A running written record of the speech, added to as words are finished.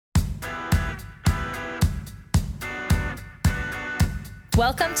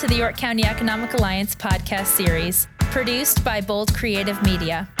Welcome to the York County Economic Alliance podcast series, produced by Bold Creative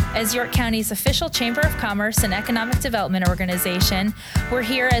Media. As York County's official Chamber of Commerce and Economic Development organization, we're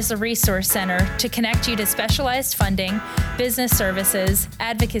here as a resource center to connect you to specialized funding, business services,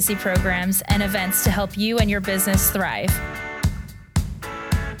 advocacy programs, and events to help you and your business thrive.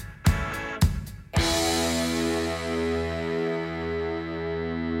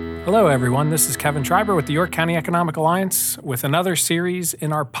 Hello, everyone. This is Kevin Schreiber with the York County Economic Alliance with another series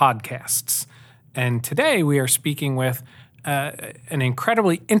in our podcasts. And today we are speaking with an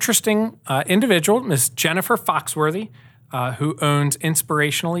incredibly interesting individual, Ms. Jennifer Foxworthy, who owns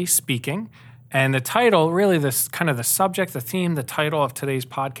Inspirationally Speaking. And the title, really this kind of the subject, the theme, the title of today's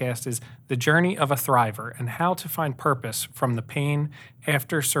podcast is The Journey of a Thriver and How to Find Purpose from the Pain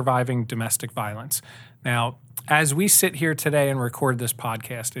After Surviving Domestic Violence. Now, as we sit here today and record this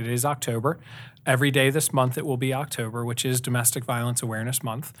podcast, it is October. Every day this month it will be October, which is Domestic Violence Awareness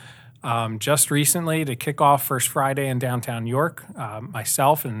Month. Just recently, to kick off First Friday in downtown York,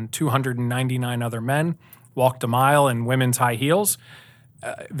 myself and 299 other men walked a mile in women's high heels,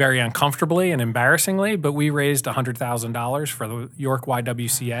 very uncomfortably and embarrassingly, but we raised $100,000 for the York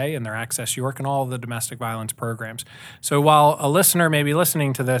YWCA and their Access York and all of the domestic violence programs. So while a listener may be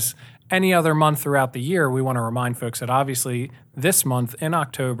listening to this any other month throughout the year, we want to remind folks that obviously this month in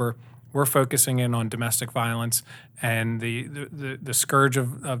October, we're focusing in on domestic violence and the scourge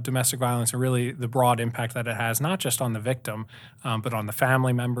of domestic violence and really the broad impact that it has, not just on the victim, but on the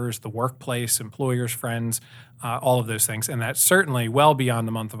family members, the workplace, employers, friends, all of those things. And that's certainly well beyond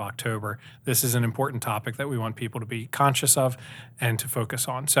the month of October. This is an important topic that we want people to be conscious of and to focus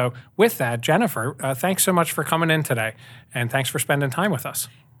on. So with that, Jennifer, thanks so much for coming in today, and thanks for spending time with us.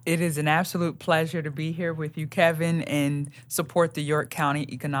 It is an absolute pleasure to be here with you, Kevin, and support the York County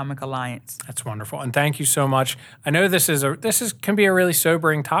Economic Alliance. That's wonderful, and thank you so much. I know this can be a really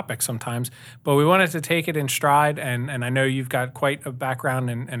sobering topic sometimes, but we wanted to take it in stride, and I know you've got quite a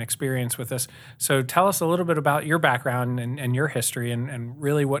background and experience with this. So tell us a little bit about your background and your history, and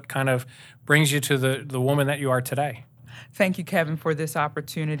really what kind of brings you to the woman that you are today. Thank you, Kevin, for this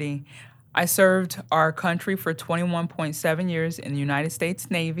opportunity. I served our country for 21.7 years in the United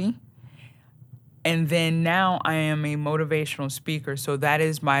States Navy, and then now I am a motivational speaker. So that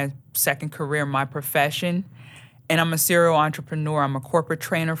is my second career, my profession, and I'm a serial entrepreneur. I'm a corporate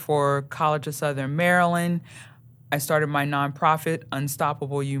trainer for College of Southern Maryland. I started my nonprofit,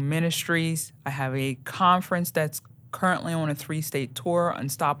 Unstoppable You Ministries. I have a conference that's currently on a 3-state tour,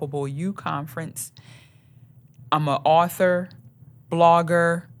 Unstoppable You Conference. I'm an author,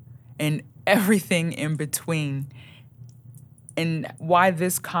 blogger, and everything in between. And why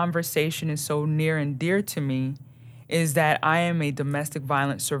this conversation is so near and dear to me is that I am a domestic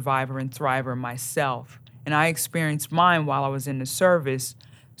violence survivor and thriver myself. And I experienced mine while I was in the service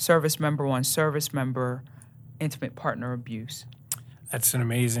member on service member, intimate partner abuse. That's an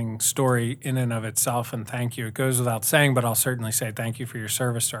amazing story in and of itself, and thank you. It goes without saying, but I'll certainly say thank you for your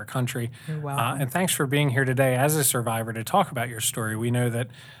service to our country. You're welcome. And thanks for being here today as a survivor to talk about your story. We know that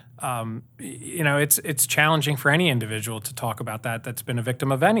it's challenging for any individual to talk about that's been a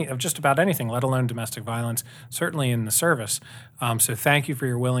victim of just about anything, let alone domestic violence, certainly in the service. So thank you for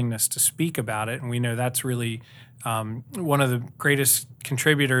your willingness to speak about it, and we know that's really one of the greatest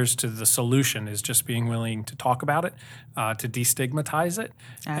contributors to the solution is just being willing to talk about it, to destigmatize it,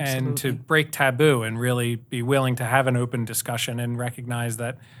 Absolutely. And to break taboo and really be willing to have an open discussion and recognize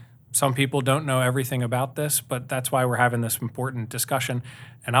that some people don't know everything about this, but that's why we're having this important discussion.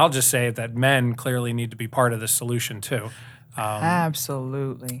 And I'll just say that men clearly need to be part of this solution too.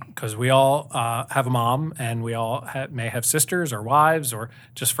 Absolutely. Because we all have a mom, and we all may have sisters or wives or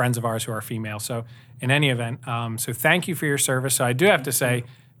just friends of ours who are female. So in any event, so thank you for your service. So I do have to say,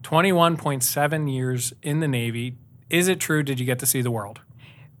 21.7 years in the Navy. Is it true? Did you get to see the world?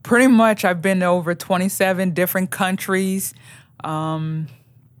 Pretty much. I've been to over 27 different countries.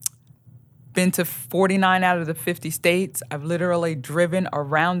 Been to 49 out of the 50 states. I've literally driven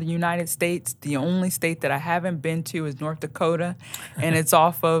around the United States. The only state that I haven't been to is North Dakota, and it's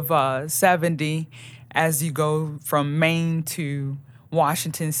off of 70 as you go from Maine to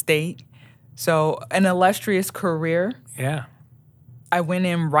Washington State. So an illustrious career. Yeah. I went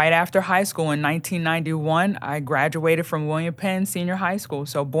in right after high school in 1991. I graduated from William Penn Senior High School,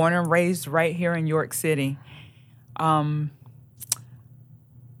 so born and raised right here in York City.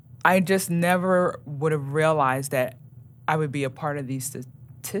 I just never would have realized that I would be a part of these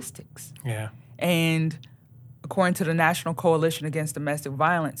statistics. Yeah. And according to the National Coalition Against Domestic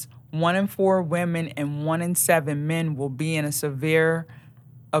Violence, 1 in 4 women and 1 in 7 men will be in a severe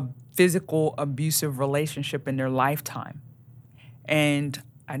physical abusive relationship in their lifetime. And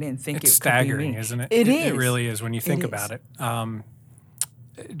I didn't think it's it could staggering, be me. isn't it? It is. It really is when you think about it.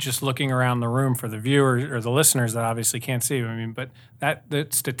 Just looking around the room for the viewers or the listeners that obviously can't see, I mean, but that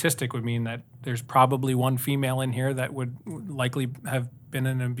statistic would mean that there's probably one female in here that would likely have been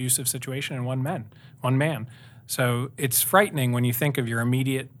in an abusive situation and one man. So it's frightening when you think of your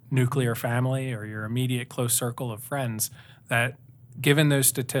immediate nuclear family or your immediate close circle of friends that given those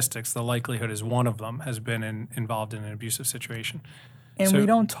statistics, the likelihood is one of them has been involved in an abusive situation. And we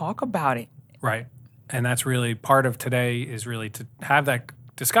don't talk about it. Right. And that's really part of today is really to have that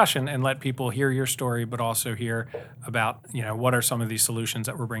discussion and let people hear your story, but also hear about, what are some of these solutions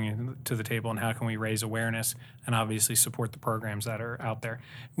that we're bringing to the table and how can we raise awareness and obviously support the programs that are out there.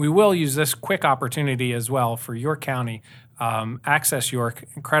 We will use this quick opportunity as well for York County. Access York,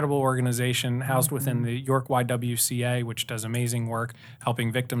 incredible organization housed within the York YWCA, which does amazing work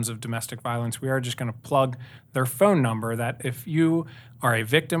helping victims of domestic violence. We are just going to plug their phone number that if you are a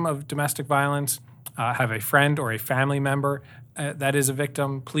victim of domestic violence, have a friend or a family member that is a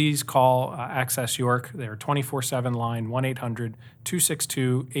victim, please call Access York. They're 24/7 line,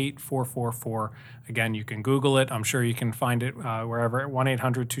 1-800-262-8444. Again, you can Google it. I'm sure you can find it wherever,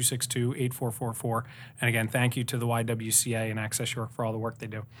 1-800-262-8444. And again, thank you to the YWCA and Access York for all the work they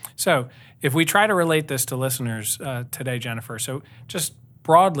do. So if we try to relate this to listeners today, Jennifer, so just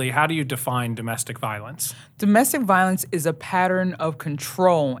broadly, how do you define domestic violence? Domestic violence is a pattern of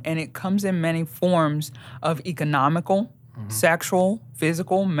control, and it comes in many forms of economical, sexual,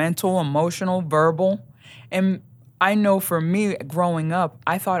 physical, mental, emotional, verbal. And I know for me, growing up,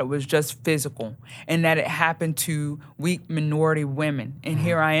 I thought it was just physical and that it happened to weak minority women. And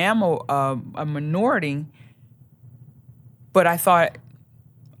here I am, a minority, but I thought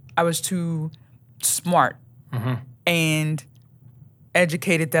I was too smart and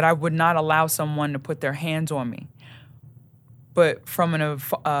educated that I would not allow someone to put their hands on me. But from a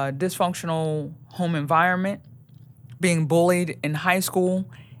dysfunctional home environment, being bullied in high school,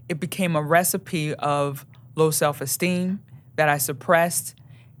 it became a recipe of low self-esteem that I suppressed,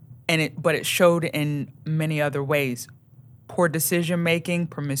 but it showed in many other ways. Poor decision-making,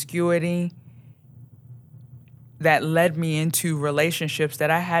 promiscuity, that led me into relationships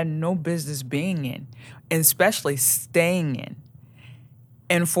that I had no business being in, and especially staying in.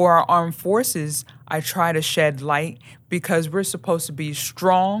 And for our armed forces, I try to shed light because we're supposed to be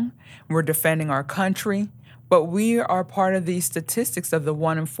strong, we're defending our country, but we are part of these statistics of the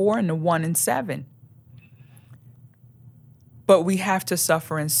 1 in 4 and the 1 in 7. But we have to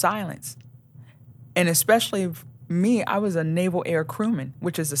suffer in silence. And especially me, I was a naval air crewman,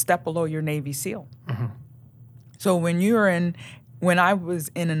 which is a step below your Navy SEAL. So when I was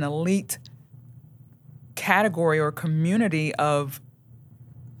in an elite category or community of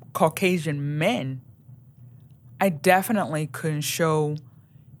Caucasian men, I definitely couldn't show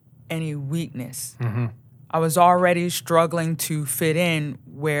any weakness. I was already struggling to fit in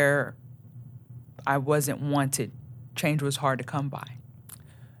where I wasn't wanted. Change was hard to come by.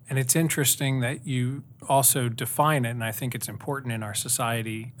 And it's interesting that you also define it, and I think it's important in our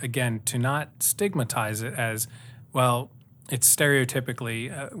society, again, to not stigmatize it as, well, it's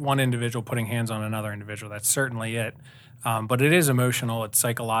stereotypically one individual putting hands on another individual. That's certainly it. But it is emotional, it's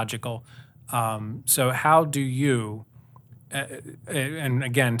psychological. So how do you, and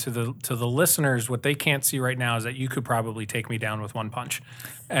again, to the listeners, what they can't see right now is that you could probably take me down with one punch.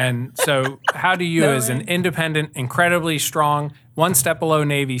 And so how do you, as an independent, incredibly strong, one step below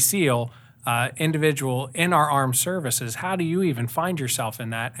Navy SEAL individual in our armed services, how do you even find yourself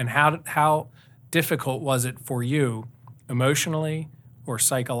in that? And how difficult was it for you emotionally or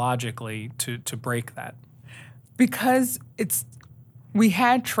psychologically to break that? Because we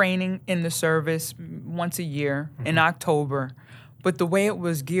had training in the service once a year in October, but the way it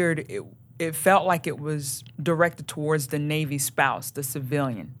was geared, it felt like it was directed towards the Navy spouse, the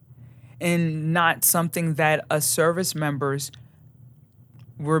civilian, and not something that us service members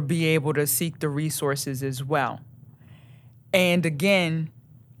would be able to seek the resources as well. And again,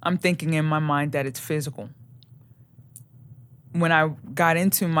 I'm thinking in my mind that it's physical. When I got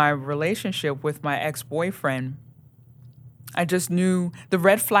into my relationship with my ex-boyfriend, I just knew the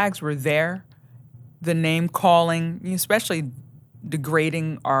red flags were there, the name calling, especially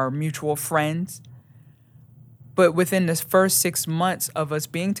degrading our mutual friends. But within the first 6 months of us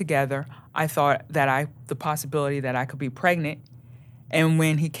being together, I thought that the possibility that I could be pregnant. And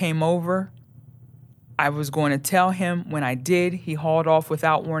when he came over, I was going to tell him. When I did, he hauled off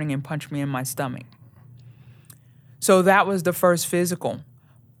without warning and punched me in my stomach. So that was the first physical.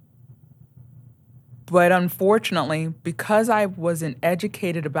 But unfortunately, because I wasn't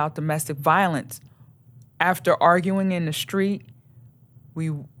educated about domestic violence, after arguing in the street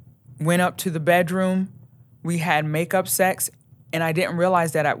We went up to the bedroom. We had makeup sex. And I didn't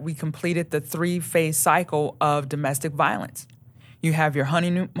realize that we completed the 3-phase cycle of domestic violence. You have your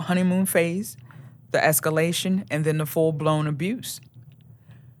honeymoon phase, the escalation, and then the full-blown abuse.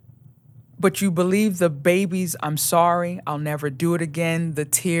 But you believe the baby's "I'm sorry, I'll never do it again," the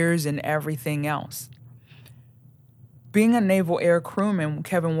tears and everything else. Being a Naval Air crewman,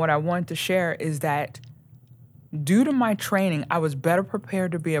 Kevin, what I wanted to share is that due to my training, I was better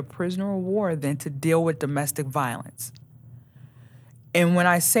prepared to be a prisoner of war than to deal with domestic violence. And when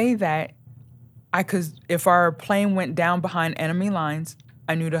I say that, if our plane went down behind enemy lines,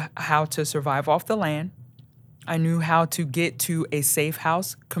 I knew how to survive off the land. I knew how to get to a safe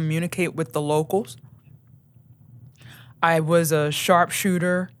house, communicate with the locals. I was a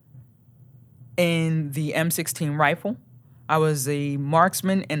sharpshooter in the M16 rifle. I was a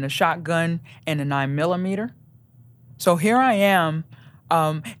marksman in the shotgun and the 9mm. So here I am.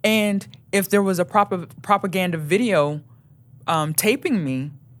 And if there was a propaganda video taping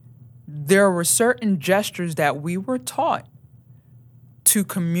me, there were certain gestures that we were taught to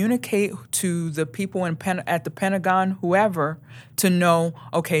communicate to the people at the Pentagon, whoever, to know,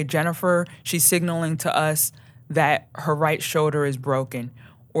 okay, Jennifer, she's signaling to us that her right shoulder is broken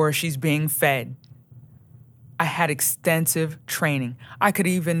or she's being fed. I had extensive training. I could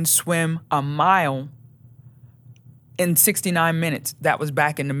even swim a mile in 69 minutes. That was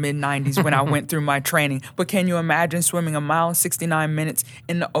back in the mid-90s when I went through my training. But can you imagine swimming a mile in 69 minutes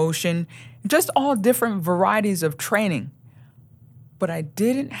in the ocean? Just all different varieties of training. But I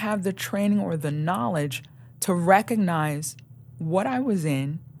didn't have the training or the knowledge to recognize what I was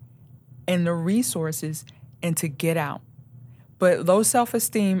in and the resources and to get out. But low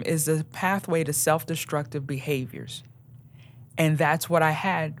self-esteem is the pathway to self-destructive behaviors. And that's what I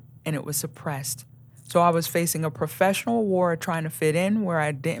had, and it was suppressed. So I was facing a professional war trying to fit in where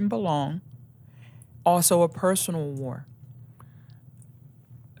I didn't belong, also a personal war.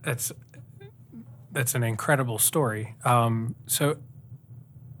 That's an incredible story. So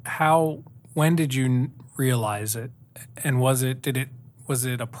when did you realize it? And was it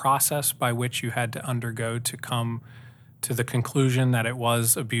a process by which you had to undergo to come to the conclusion that it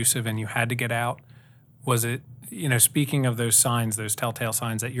was abusive and you had to get out? Was it, speaking of those signs, those telltale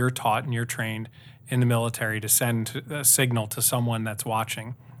signs that you're taught and you're trained in the military to send a signal to someone that's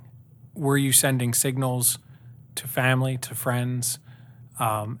watching, were you sending signals to family, to friends?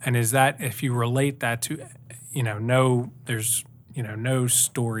 And is that, if you relate that to, no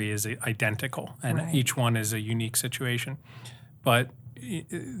story is identical and Right. Each one is a unique situation, but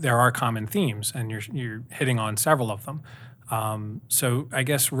there are common themes and you're hitting on several of them. So I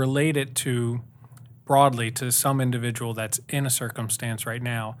guess relate it broadly to some individual that's in a circumstance right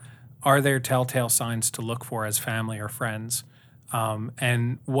now. Are there telltale signs to look for as family or friends?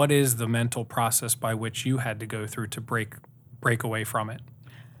 And what is the mental process by which you had to go through to break away from it?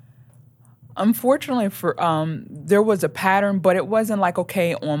 Unfortunately, there was a pattern, but it wasn't like,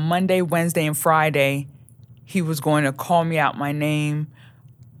 okay, on Monday, Wednesday, and Friday, he was going to call me out my name.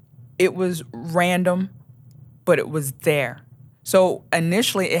 It was random, but it was there. So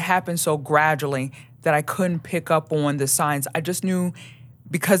initially, it happened so gradually that I couldn't pick up on the signs. I just knew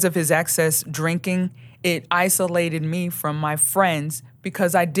because of his excess drinking, it isolated me from my friends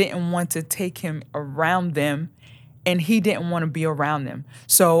because I didn't want to take him around them and he didn't want to be around them.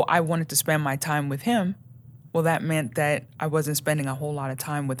 So I wanted to spend my time with him. Well, that meant that I wasn't spending a whole lot of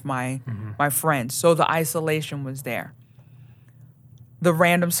time with my friends. So the isolation was there. The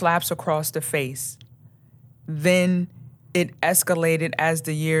random slaps across the face. Then it escalated as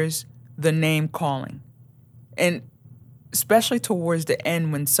the years, the name calling. And especially towards the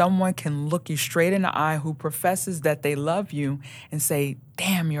end, when someone can look you straight in the eye who professes that they love you and say,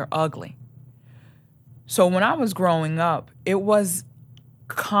 damn, you're ugly. So when I was growing up, it was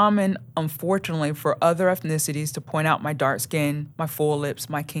common, unfortunately, for other ethnicities to point out my dark skin, my full lips,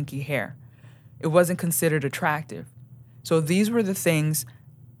 my kinky hair. It wasn't considered attractive. So these were the things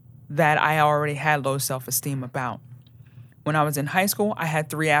that I already had low self-esteem about. When I was in high school, I had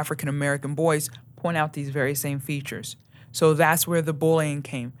 3 African-American boys point out these very same features. So that's where the bullying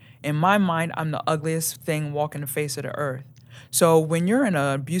came. In my mind, I'm the ugliest thing walking the face of the earth. So when you're in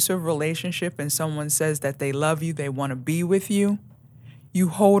an abusive relationship and someone says that they love you, they want to be with you, you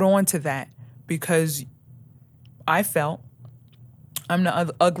hold on to that because I felt I'm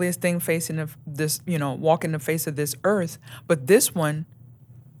the ugliest thing facing this, walking the face of this earth. But this one,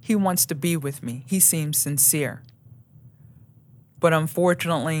 he wants to be with me. He seems sincere. But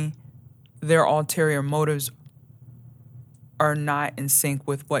unfortunately, their ulterior motives are not in sync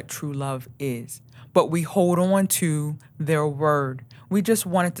with what true love is. But we hold on to their word. We just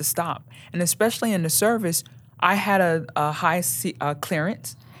want it to stop. And especially in the service, I had a high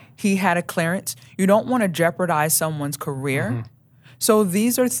clearance. He had a clearance. You don't want to jeopardize someone's career. Mm-hmm. So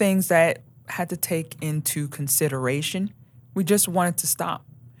these are things that had to take into consideration. We just wanted to stop.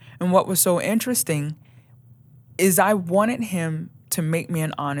 And what was so interesting is I wanted him to make me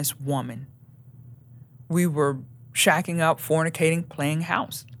an honest woman. We were shacking up, fornicating, playing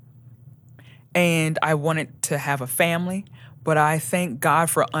house. And I wanted to have a family, but I thank God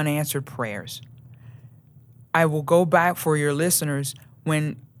for unanswered prayers. I will go back for your listeners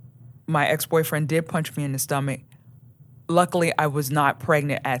when my ex-boyfriend did punch me in the stomach. Luckily, I was not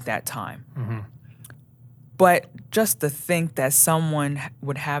pregnant at that time. Mm-hmm. But just to think that someone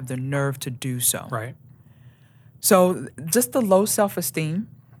would have the nerve to do so. Right. So just the low self-esteem,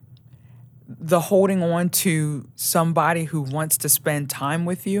 the holding on to somebody who wants to spend time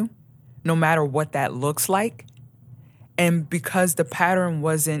with you, no matter what that looks like. And because the pattern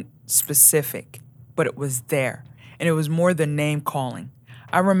wasn't specific, but it was there. And it was more than name calling.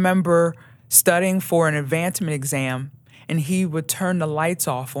 I remember studying for an advancement exam, and he would turn the lights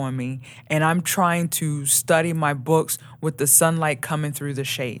off on me, and I'm trying to study my books with the sunlight coming through the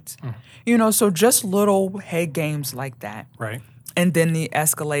shades. You know, so just little head games like that. Right. And then the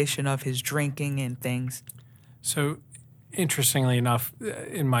escalation of his drinking and things. So, interestingly enough,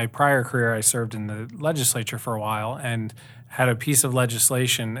 in my prior career, I served in the legislature for a while and had a piece of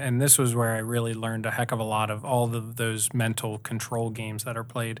legislation, and this was where I really learned a heck of a lot of all of those mental control games that are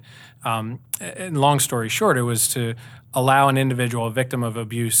played. And long story short, it was to allow an individual, a victim of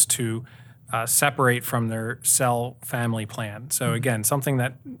abuse, to separate from their cell family plan. So again, something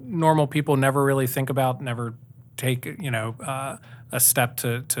that normal people never really think about, never take a step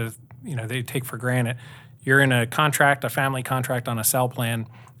to they take for granted. You're in a contract, a family contract on a cell plan,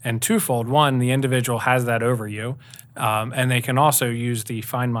 and twofold. One, the individual has that over you, and they can also use the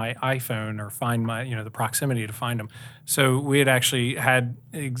Find My iPhone or Find My, the proximity to find them. So we had actually had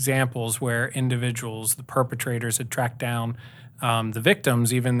examples where individuals, the perpetrators, had tracked down the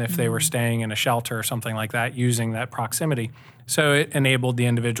victims, even if they were staying in a shelter or something like that, using that proximity. So it enabled the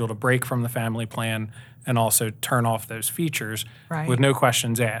individual to break from the family plan and also turn off those features with no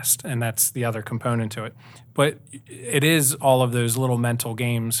questions asked. And that's the other component to it. But it is all of those little mental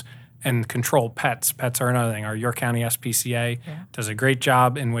games and control. Pets are another thing. Our York County SPCA does a great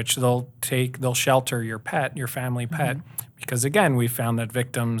job in which they'll shelter your pet, your family pet, because again, we found that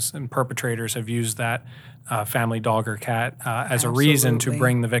victims and perpetrators have used that family dog or cat as a reason to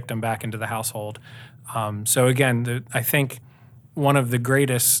bring the victim back into the household. So again, I think one of the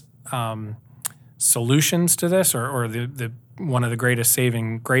greatest solutions to this, or the one of the greatest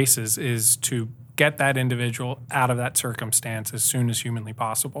saving graces, is to get that individual out of that circumstance as soon as humanly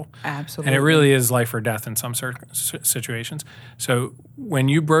possible. Absolutely. And it really is life or death in some situations. So when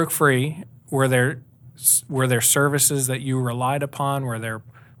you broke free, were there services that you relied upon? Were there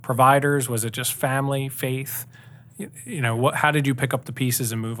providers? Was it just family, faith? How did you pick up the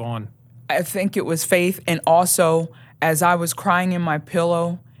pieces and move on? I think it was faith, and also as I was crying in my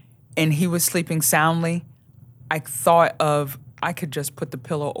pillow and he was sleeping soundly, I thought of I could just put the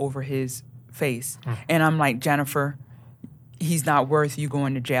pillow over his face. And I'm like, Jennifer, he's not worth you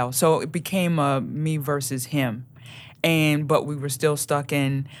going to jail. So it became a me versus him. But we were still stuck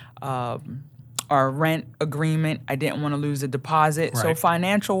in our rent agreement. I didn't want to lose the deposit. Right. So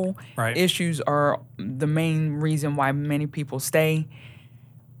financial issues are the main reason why many people stay.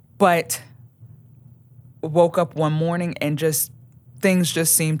 But woke up one morning and things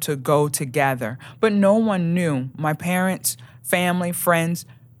just seemed to go together. But no one knew. My parents, family, friends,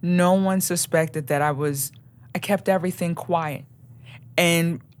 no one suspected that I kept everything quiet.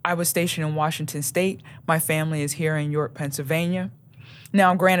 And I was stationed in Washington State. My family is here in York, Pennsylvania.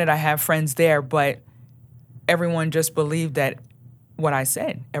 Now, granted, I have friends there, but everyone just believed that what I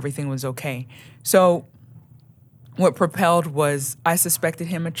said, everything was okay. So what propelled was I suspected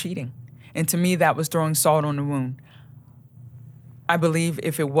him of cheating. And to me, that was throwing salt on the wound. I believe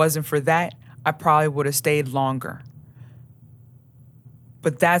if it wasn't for that, I probably would have stayed longer.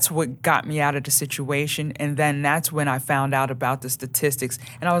 But that's what got me out of the situation. And then that's when I found out about the statistics.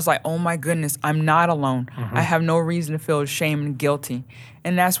 And I was like, oh my goodness, I'm not alone. I have no reason to feel ashamed and guilty.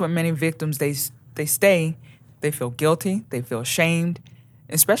 And that's what many victims, they stay, they feel guilty, they feel ashamed,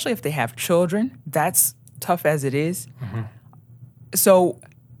 especially if they have children. That's tough as it is. So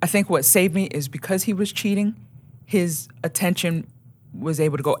I think what saved me is because he was cheating, his attention was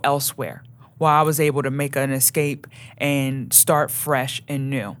able to go elsewhere, while I was able to make an escape and start fresh and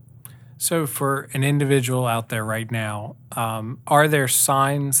new. So for an individual out there right now, are there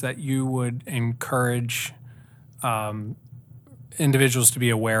signs that you would encourage individuals to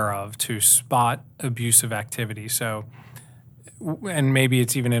be aware of to spot abusive activity? So, and maybe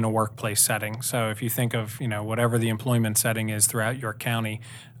it's even in a workplace setting. So if you think of, whatever the employment setting is throughout York County,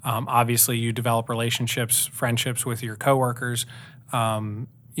 obviously you develop relationships, friendships with your coworkers.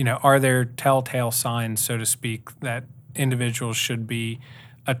 Are there telltale signs, so to speak, that individuals should be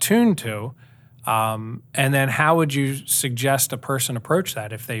attuned to? And then how would you suggest a person approach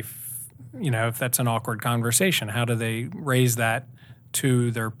that if if that's an awkward conversation? How do they raise that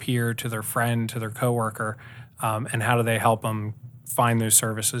to their peer, to their friend, to their coworker, and how do they help them find those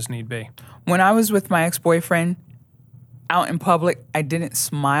services need be? When I was with my ex-boyfriend out in public, I didn't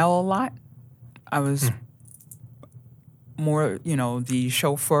smile a lot. I was more, the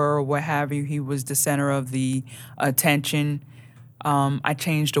chauffeur or what have you. He was the center of the attention. I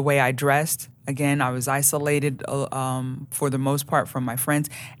changed the way I dressed. Again, I was isolated for the most part from my friends.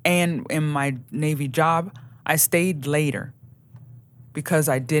 And in my Navy job, I stayed later because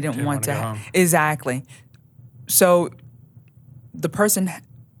I didn't want to. Go home. Exactly. So the person,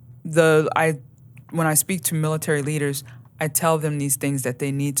 when I speak to military leaders, I tell them these things that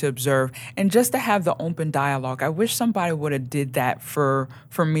they need to observe, and just to have the open dialogue. I wish somebody would have did that for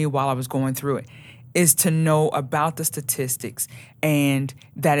me while I was going through it, is to know about the statistics and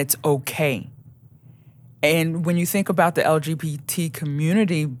that it's okay. And when you think about the LGBT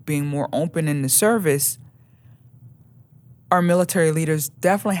community being more open in the service, our military leaders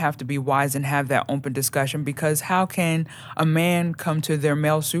definitely have to be wise and have that open discussion, because how can a man come to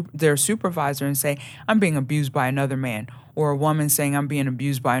their supervisor and say, I'm being abused by another man, or a woman saying, I'm being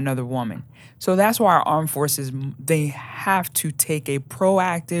abused by another woman? So that's why our armed forces, they have to take a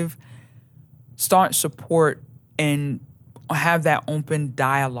proactive staunch support and have that open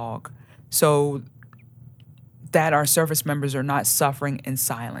dialogue so that our service members are not suffering in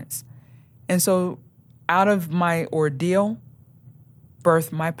silence. And so out of my ordeal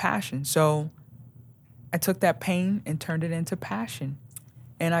birthed my passion. So I took that pain and turned it into passion.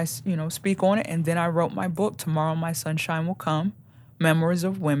 And I, speak on it. And then I wrote my book, Tomorrow My Sunshine Will Come, Memoirs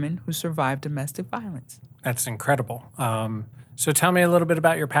of Women Who Survived Domestic Violence. That's incredible. So tell me a little bit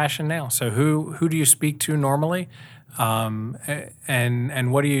about your passion now. So who do you speak to normally?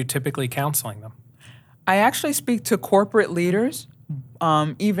 And what are you typically counseling them? I actually speak to corporate leaders,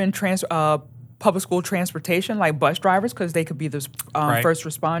 even public school transportation, like bus drivers, because they could be the Right. first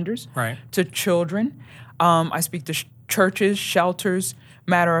responders. Right. To children. I speak to churches, shelters.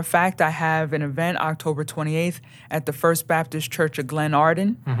 Matter of fact, I have an event October 28th at the First Baptist Church of Glen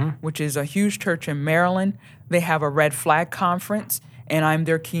Arden, which is a huge church in Maryland. They have a Red Flag Conference, and I'm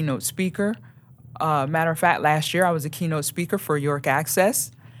their keynote speaker. Matter of fact, last year I was a keynote speaker for York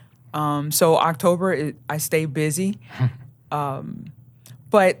Access. So October, I stay busy.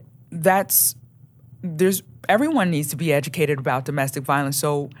 But everyone needs to be educated about domestic violence.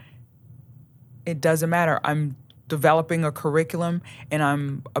 So it doesn't matter. I'm developing a curriculum, and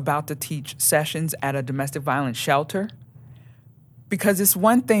I'm about to teach sessions at a domestic violence shelter. Because it's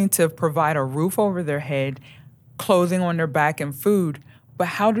one thing to provide a roof over their head, clothing on their back, and food, but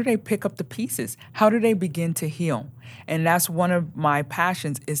how do they pick up the pieces? How do they begin to heal? And that's one of my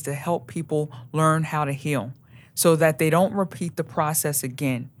passions, is to help people learn how to heal so that they don't repeat the process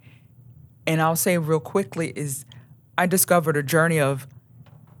again. And I'll say real quickly is I discovered a journey of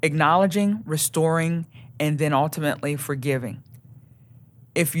acknowledging, restoring, and then ultimately forgiving.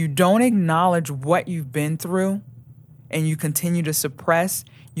 If you don't acknowledge what you've been through and you continue to suppress,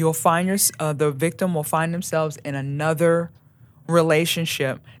 you'll find the victim will find themselves in another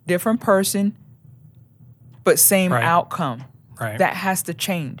relationship, different person, but same Right. outcome. Right. That has to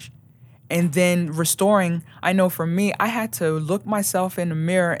change. And then restoring, I know for me, I had to look myself in the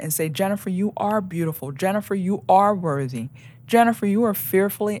mirror and say, Jennifer, you are beautiful. Jennifer, you are worthy. Jennifer, you are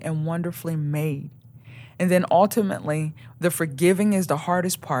fearfully and wonderfully made. And then ultimately, the forgiving is the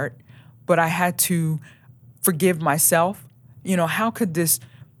hardest part, but I had to forgive myself. How could this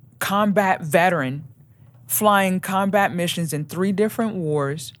combat veteran flying combat missions in 3 different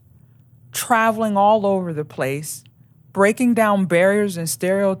wars, traveling all over the place, breaking down barriers and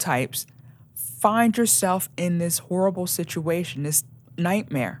stereotypes, find yourself in this horrible situation, this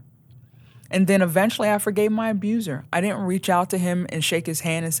nightmare? And then eventually I forgave my abuser. I didn't reach out to him and shake his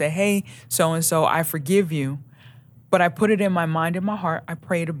hand and say, hey, so-and-so, I forgive you. But I put it in my mind and my heart. I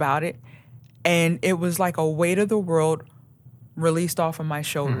prayed about it. And it was like a weight of the world released off of my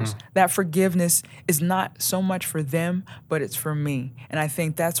shoulders. That forgiveness is not so much for them, but it's for me. And I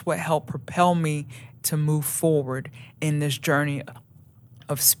think that's what helped propel me to move forward in this journey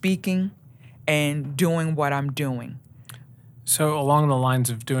of speaking and doing what I'm doing. So along the lines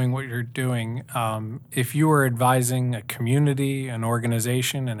of doing what you're doing, if you were advising a community, an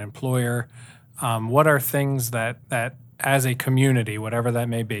organization, an employer, what are things that as a community, whatever that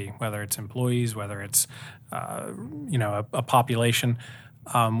may be, whether it's employees, whether it's a population,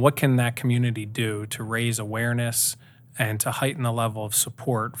 what can that community do to raise awareness and to heighten the level of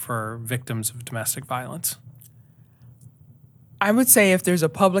support for victims of domestic violence? I would say if there's a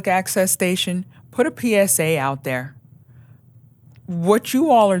public access station, put a PSA out there. What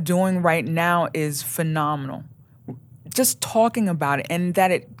you all are doing right now is phenomenal. Just talking about it, and that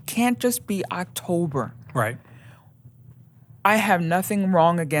it can't just be October. Right. I have nothing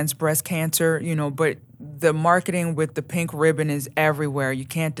wrong against breast cancer, but the marketing with the pink ribbon is everywhere. You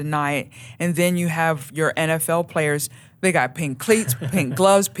can't deny it. And then you have your NFL players, they got pink cleats, pink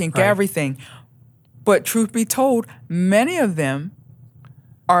gloves, pink Right. everything. But truth be told, many of them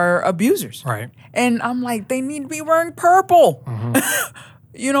are abusers. Right. And I'm like, they need to be wearing purple.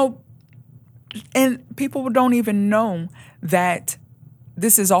 And people don't even know that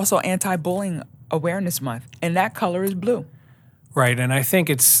this is also Anti-Bullying Awareness Month, and that color is blue. Right, and I think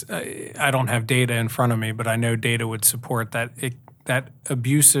it's, I don't have data in front of me, but I know data would support that that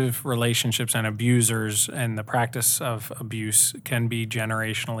abusive relationships and abusers and the practice of abuse can be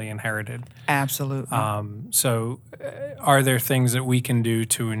generationally inherited. Absolutely. So are there things that we can do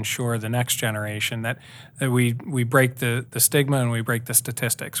to ensure the next generation that we break the stigma and we break the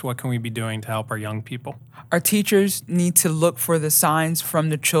statistics? What can we be doing to help our young people? Our teachers need to look for the signs from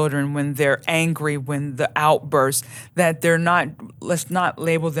the children when they're angry, when the outbursts, that they're not, let's not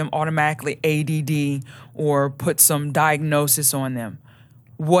label them automatically ADD or put some diagnosis on them.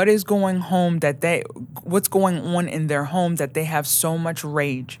 What is going home what's going on in their home that they have so much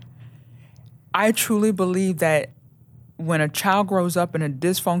rage? I truly believe that when a child grows up in a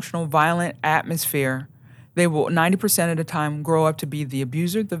dysfunctional, violent atmosphere, they will 90% of the time grow up to be the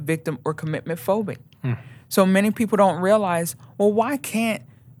abuser, the victim, or commitment phobic. So many people don't realize, well, why can't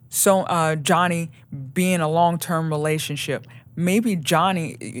Johnny be in a long-term relationship? Maybe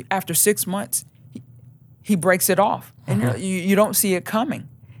Johnny, after 6 months, he breaks it off, and you don't see it coming.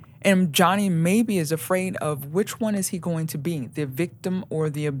 And Johnny maybe is afraid of which one is he going to be, the victim or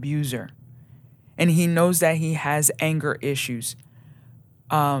the abuser. And he knows that he has anger issues.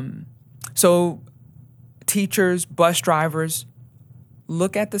 So teachers, bus drivers,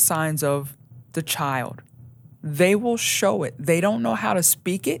 look at the signs of the child. They will show it. They don't know how to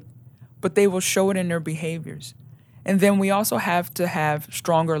speak it, but they will show it in their behaviors. And then we also have to have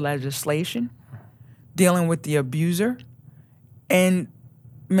stronger legislation dealing with the abuser. And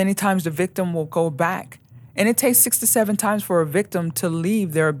many times the victim will go back. And it takes 6 to 7 times for a victim to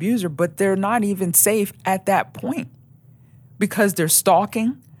leave their abuser, but they're not even safe at that point because they're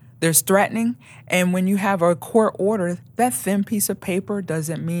stalking, they're threatening. And when you have a court order, that thin piece of paper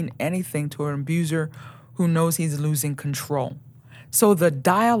doesn't mean anything to an abuser who knows he's losing control. So the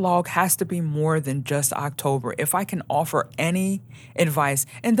dialogue has to be more than just October. If I can offer any advice,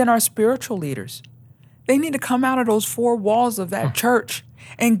 and then our spiritual leaders, they need to come out of those 4 walls of that church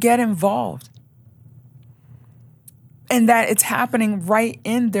and get involved. And that it's happening right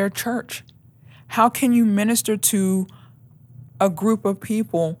in their church. How can you minister to a group of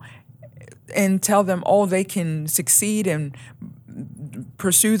people and tell them, oh, they can succeed and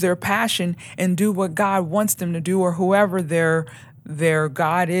pursue their passion and do what God wants them to do, or whoever their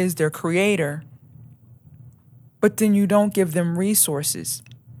God is, their creator, but then you don't give them resources.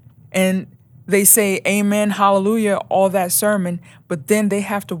 And they say, amen, hallelujah, all that sermon, but then they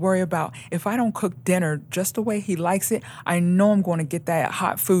have to worry about, if I don't cook dinner just the way he likes it, I know I'm going to get that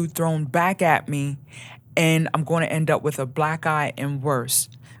hot food thrown back at me, and I'm going to end up with a black eye and worse.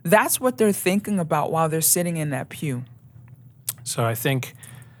 That's what they're thinking about while they're sitting in that pew. So I think,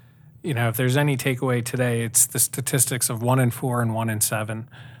 if there's any takeaway today, it's the statistics of 1 in 4 and 1 in 7,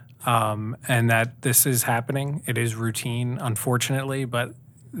 and that this is happening. It is routine, unfortunately, but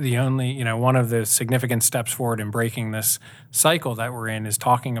the only, one of the significant steps forward in breaking this cycle that we're in is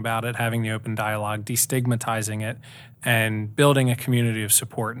talking about it, having the open dialogue, destigmatizing it, and building a community of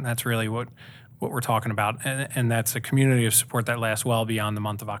support. And that's really what we're talking about. And that's a community of support that lasts well beyond the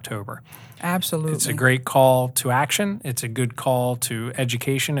month of October. Absolutely. It's a great call to action. It's a good call to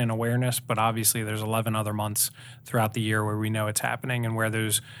education and awareness, but obviously there's 11 other months throughout the year where we know it's happening and where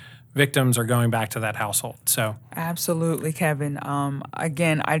those victims are going back to that household. So absolutely, Kevin.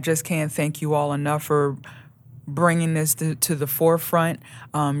 Again, I just can't thank you all enough for bringing this to the forefront.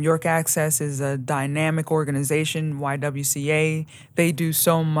 York Access is a dynamic organization, YWCA. They do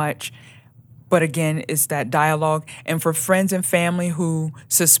so much. But again, it's that dialogue. And for friends and family who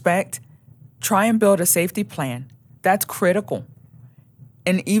suspect, try and build a safety plan. That's critical.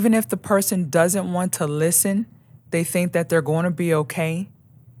 And even if the person doesn't want to listen, they think that they're going to be okay,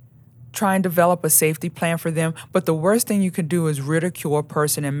 try and develop a safety plan for them. But the worst thing you can do is ridicule a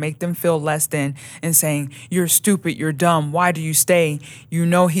person and make them feel less than and saying, you're stupid, you're dumb, why do you stay? You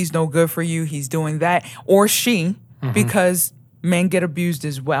know he's no good for you, he's doing that. Or she, because men get abused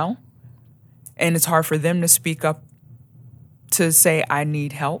as well. And it's hard for them to speak up to say, I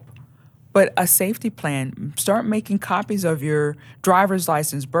need help. But a safety plan, start making copies of your driver's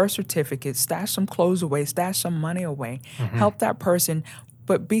license, birth certificate, stash some clothes away, stash some money away, help that person,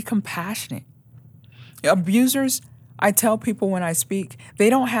 but be compassionate. Abusers, I tell people when I speak, they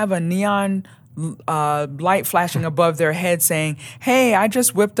don't have a neon light flashing above their head saying, hey, I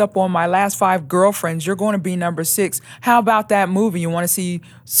just whipped up on my last 5 girlfriends. You're going to be number 6. How about that movie? You want to see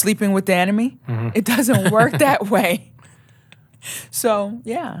Sleeping with the Enemy? It doesn't work that way. So,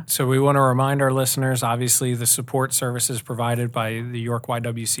 yeah. So we want to remind our listeners, obviously, the support services provided by the York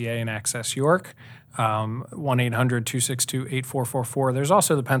YWCA and Access York, 1-800-262-8444. There's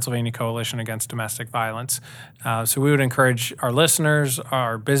also the Pennsylvania Coalition Against Domestic Violence. So we would encourage our listeners,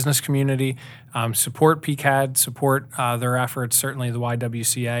 our business community, support PCAD, support their efforts, certainly the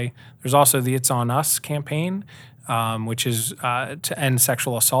YWCA. There's also the It's On Us campaign, which is to end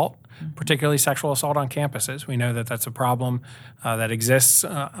sexual assault, particularly sexual assault on campuses. We know that that's a problem that exists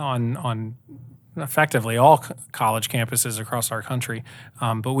on effectively all college campuses across our country.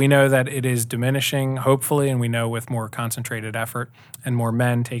 But we know that it is diminishing, hopefully, and we know with more concentrated effort and more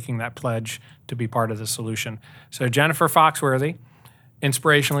men taking that pledge to be part of the solution. So Jennifer Foxworthy,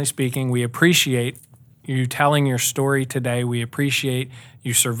 inspirationally speaking, we appreciate you telling your story today. We appreciate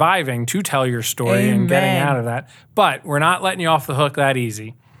you surviving to tell your story and getting out of that. But we're not letting you off the hook that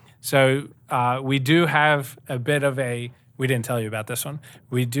easy. So we do have a bit of we didn't tell you about this one.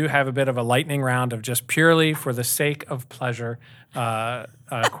 We do have a bit of a lightning round of just purely for the sake of pleasure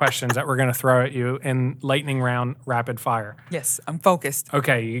questions that we're going to throw at you in lightning round rapid fire. Yes, I'm focused.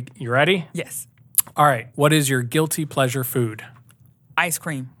 Okay, you ready? Yes. All right. What is your guilty pleasure food? Ice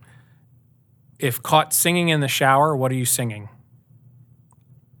cream. If caught singing in the shower, what are you singing?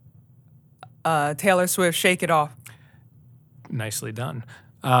 Taylor Swift, Shake It Off. Nicely done.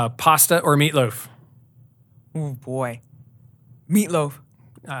 Pasta or meatloaf? Oh, boy. Meatloaf.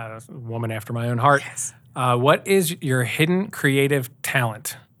 Woman after my own heart. Yes. What is your hidden creative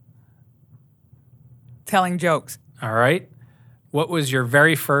talent? Telling jokes. All right. What was your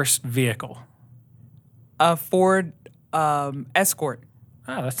very first vehicle? A Ford Escort.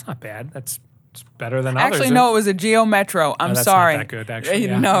 Oh, that's not bad. It's better than others. Actually, no, it was a Geo Metro. I'm that's sorry. Not that good, actually.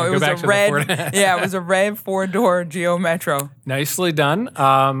 Yeah. No, it was a red. Yeah, it was a red 4-door Geo Metro. Nicely done.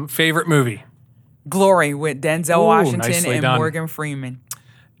 Favorite movie? Glory with Denzel Washington and done. Morgan Freeman.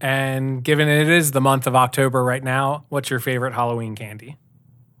 And given it is the month of October right now, what's your favorite Halloween candy?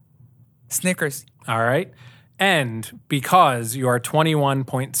 Snickers. All right. And because you are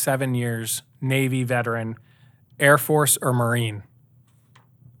 21.7 years Navy veteran, Air Force or Marine?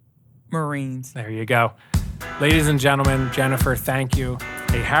 Marines. There you go. Ladies and gentlemen, Jennifer, thank you.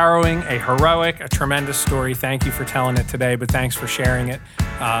 A harrowing, a heroic, a tremendous story. Thank you for telling it today, but thanks for sharing it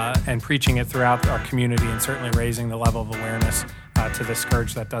and preaching it throughout our community and certainly raising the level of awareness to this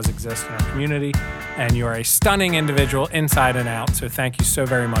scourge that does exist in our community. And you are a stunning individual inside and out, so thank you so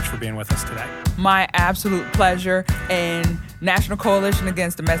very much for being with us today. My absolute pleasure. And National Coalition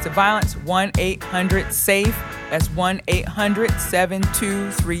Against Domestic Violence, 1-800-SAFE. That's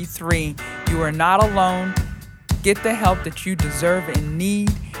 1-800-7233. You are not alone. Get the help that you deserve and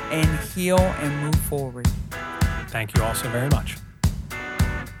need, and heal and move forward. Thank you all so very much.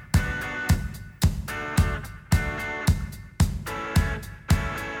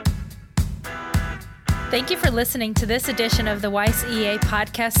 Thank you for listening to this edition of the YCEA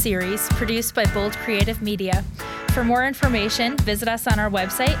podcast series produced by Bold Creative Media. For more information, visit us on our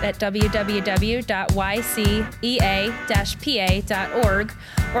website at www.ycea-pa.org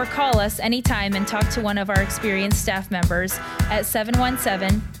or call us anytime and talk to one of our experienced staff members at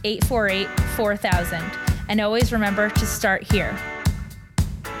 717-848-4000. And always remember to start here.